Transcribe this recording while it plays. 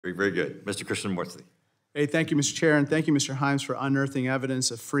Very, very good. Mr. Krishnamoorthi. Hey, thank you, Mr. Chair, and thank you, Mr. Himes, for unearthing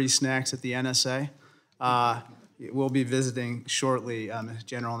evidence of free snacks at the NSA. We'll be visiting shortly,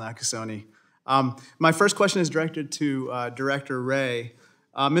 General Nakasone. My first question is directed to Director Wray.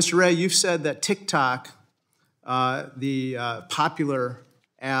 Mr. Wray, you've said that TikTok, the popular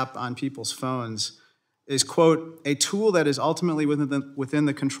app on people's phones, is, quote, a tool that is ultimately within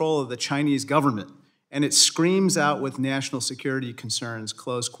the control of the Chinese government, and it screams out with national security concerns,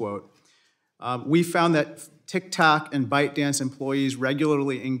 close quote. We found that TikTok and ByteDance employees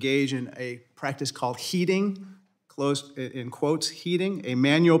regularly engage in a practice called heeding, close in quotes, heeding, a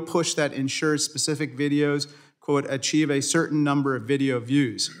manual push that ensures specific videos, quote, achieve a certain number of video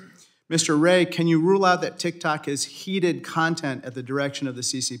views. Mr. Wray, can you rule out that TikTok has heeded content at the direction of the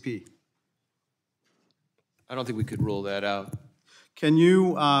CCP? I don't think we could rule that out. Can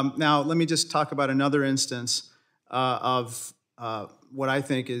you, now let me just talk about another instance of what I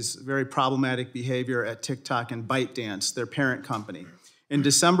think is very problematic behavior at TikTok and ByteDance, their parent company. In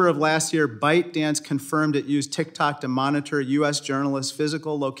December of last year, ByteDance confirmed it used TikTok to monitor U.S. journalists'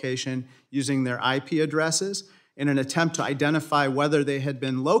 physical location using their IP addresses in an attempt to identify whether they had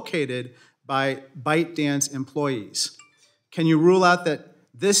been located by ByteDance employees. Can you rule out that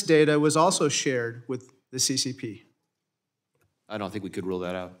this data was also shared with the CCP? I don't think we could rule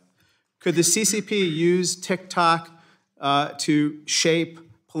that out. Could the CCP use TikTok to shape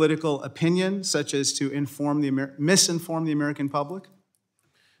political opinion, such as to misinform the American public?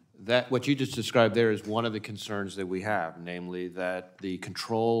 What you just described there is one of the concerns that we have, namely that the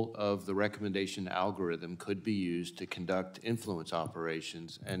control of the recommendation algorithm could be used to conduct influence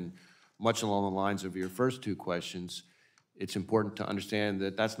operations. And much along the lines of your first two questions, it's important to understand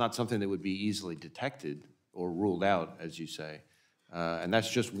that that's not something that would be easily detected or ruled out, as you say. And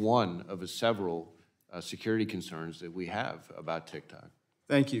that's just one of the several security concerns that we have about TikTok.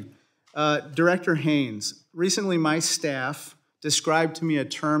 Thank you. Director Haynes, recently my staff described to me a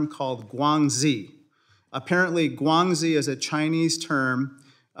term called guangzi. Apparently, guangzi is a Chinese term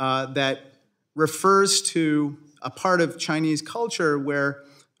that refers to a part of Chinese culture where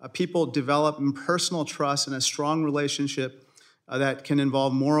people develop personal trust and a strong relationship that can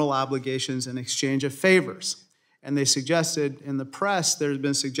involve moral obligations and exchange of favors. And they suggested in the press, there's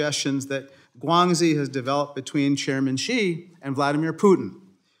been suggestions that guangzi has developed between Chairman Xi and Vladimir Putin.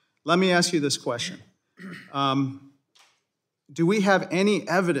 Let me ask you this question. Do we have any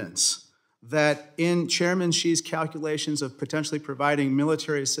evidence that in Chairman Xi's calculations of potentially providing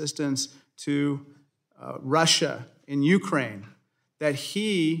military assistance to Russia in Ukraine, that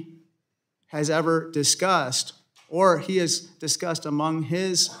he has ever discussed, or he has discussed among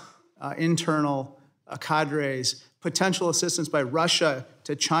his internal cadres, potential assistance by Russia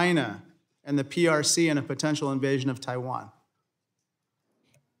to China and the PRC and a potential invasion of Taiwan?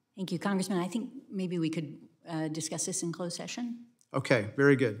 Thank you, Congressman. I think maybe we could discuss this in closed session. Okay,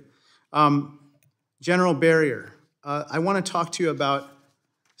 very good. General Barrier, I want to talk to you about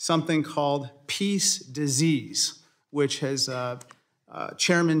something called peace disease, which has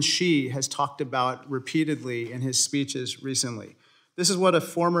Chairman Xi has talked about repeatedly in his speeches recently. This is what a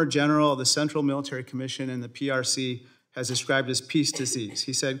former general of the Central Military Commission and the PRC has described as peace disease.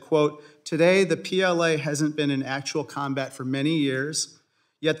 He said, quote, "Today the PLA hasn't been in actual combat for many years,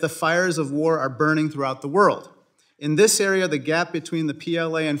 yet the fires of war are burning throughout the world. In this area, the gap between the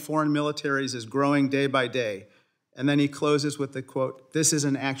PLA and foreign militaries is growing day by day." And then he closes with the quote, "This is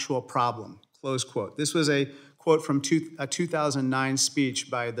an actual problem," close quote. This was a quote from a 2009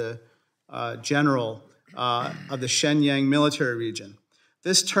 speech by the general of the Shenyang military region.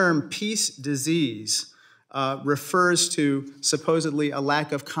 This term, peace disease, refers to supposedly a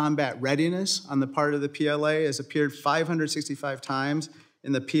lack of combat readiness on the part of the PLA. Has appeared 565 times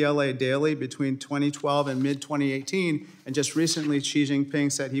in the PLA Daily between 2012 and mid-2018, and just recently Xi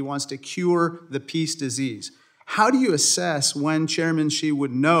Jinping said he wants to cure the peace disease. How do you assess when Chairman Xi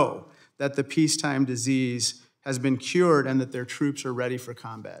would know that the peacetime disease has been cured and that their troops are ready for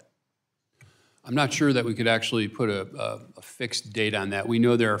combat? I'm not sure that we could actually put a fixed date on that. We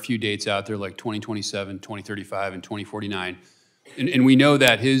know there are a few dates out there like 2027, 2035, and 2049. And we know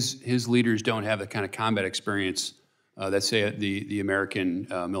that his leaders don't have the kind of combat experience that, say, the American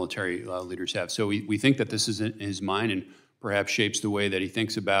military leaders have. So we think that this is in his mind and perhaps shapes the way that he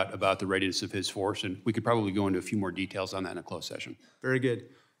thinks about the readiness of his force. And we could probably go into a few more details on that in a closed session. Very good.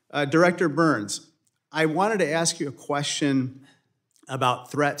 Director Burns, I wanted to ask you a question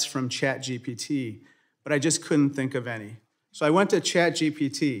about threats from ChatGPT, but I just couldn't think of any. So I went to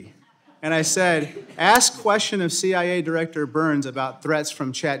ChatGPT, and I said, ask question of CIA Director Burns about threats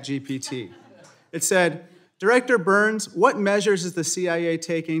from ChatGPT. It said, Director Burns, what measures is the CIA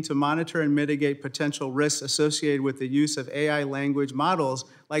taking to monitor and mitigate potential risks associated with the use of AI language models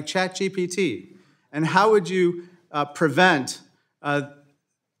like ChatGPT? And how would you prevent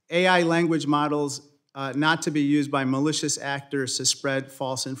AI language models not to be used by malicious actors to spread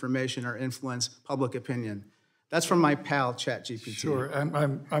false information or influence public opinion? That's from my pal, ChatGPT. Sure,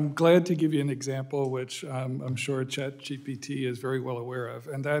 I'm glad to give you an example, which I'm sure ChatGPT is very well aware of,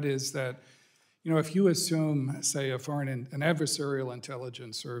 and that is that, you know, if you assume, say, an adversarial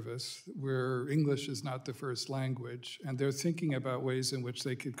intelligence service where English is not the first language, and they're thinking about ways in which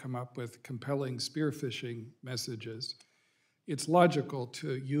they could come up with compelling spear phishing messages, it's logical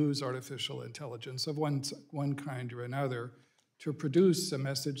to use artificial intelligence of one kind or another to produce a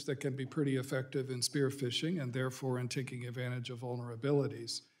message that can be pretty effective in spear phishing and therefore in taking advantage of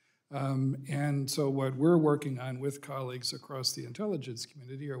vulnerabilities. And so what we're working on with colleagues across the intelligence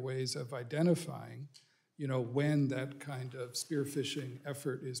community are ways of identifying, you know, when that kind of spear phishing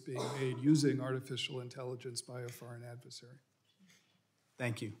effort is being made using artificial intelligence by a foreign adversary.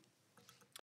 Thank you.